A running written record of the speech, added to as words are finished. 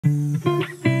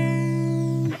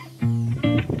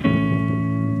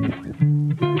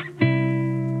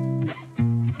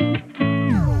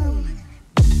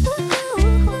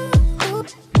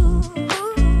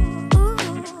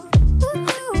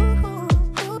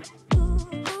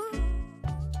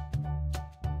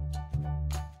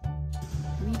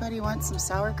Anybody want some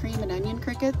sour cream and onion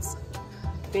crickets?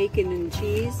 Bacon and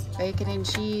cheese. Bacon and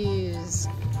cheese.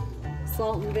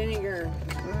 Salt and vinegar.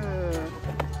 Ugh.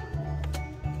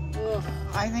 Ugh.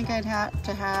 I think I'd have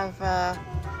to have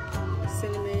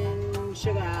Cinnamon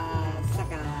sugar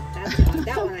sucker.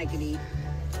 That one I could eat.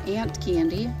 ant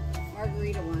candy.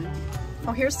 Margarita one.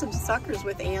 Oh, here's some suckers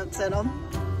with ants in them.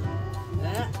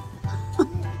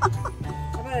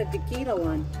 How about a tequila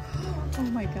one? Oh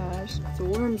my gosh. It's a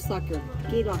worm sucker.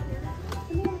 Tequila.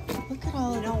 Look at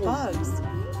all of the bugs.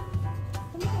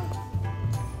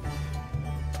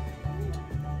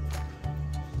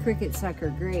 Cricket sucker,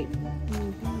 great.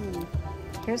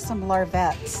 Here's some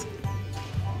larvettes.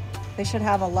 They should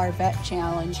have a larvette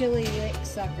challenge. Chili lick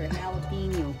sucker,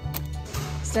 jalapeno.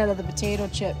 Instead of the potato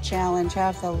chip challenge,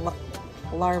 have the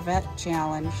larvette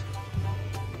challenge.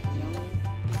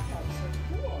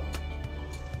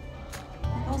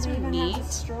 Those are neat.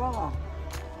 Straw.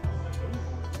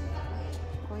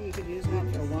 Well, you could use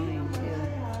that for wine too.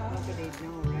 How could they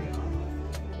know, right?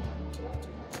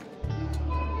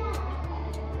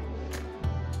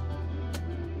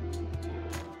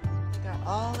 Got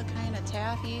all the kind of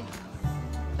taffy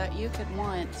that you could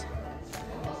want.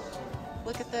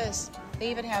 Look at this.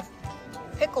 They even have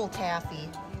pickle taffy.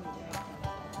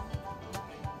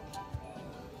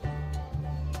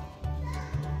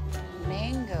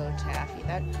 Mango taffy.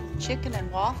 That chicken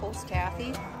and waffles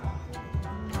taffy.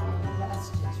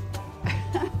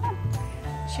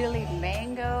 Chili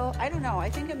mango. I don't know. I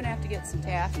think I'm gonna have to get some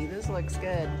taffy. This looks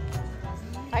good.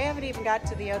 I haven't even got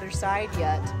to the other side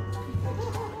yet.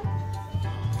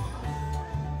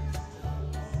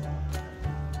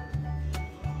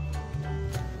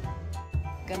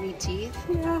 Gummy teeth?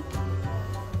 Yeah.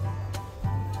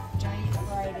 Giant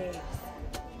fried eggs.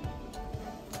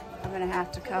 I'm gonna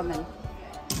have to come and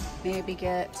maybe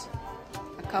get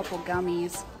a couple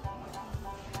gummies.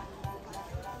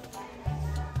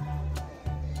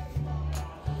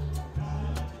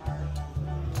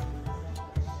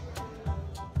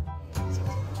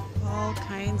 All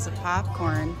kinds of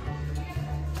popcorn.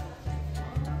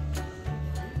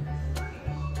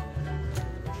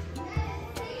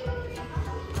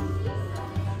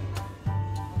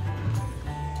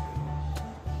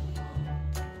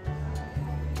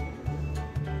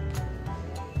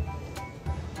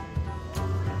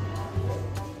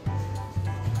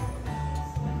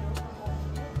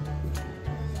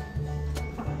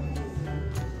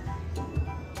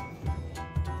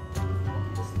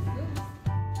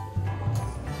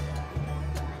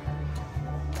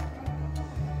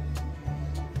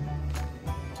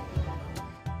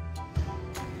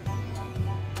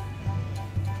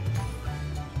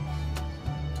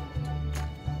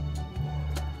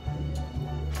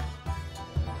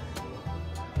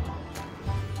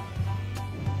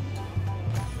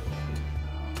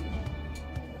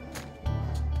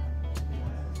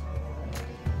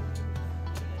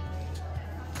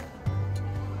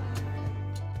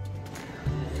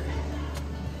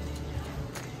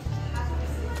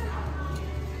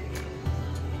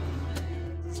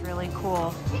 Really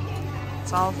cool.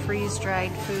 It's all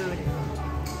freeze-dried food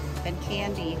and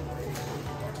candy.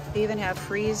 They even have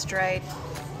freeze-dried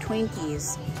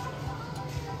Twinkies.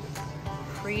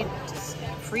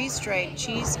 Freeze-dried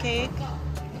cheesecake.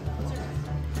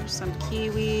 There's some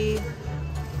kiwi.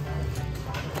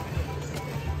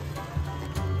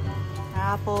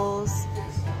 Apples.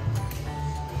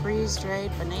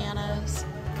 Freeze-dried bananas.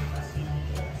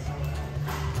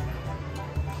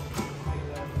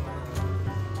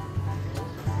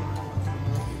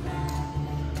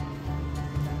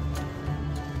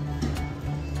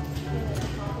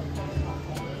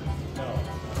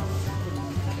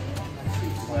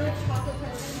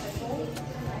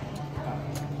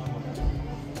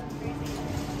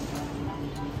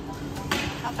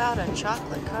 How about a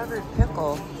chocolate covered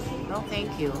pickle? No,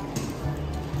 thank you.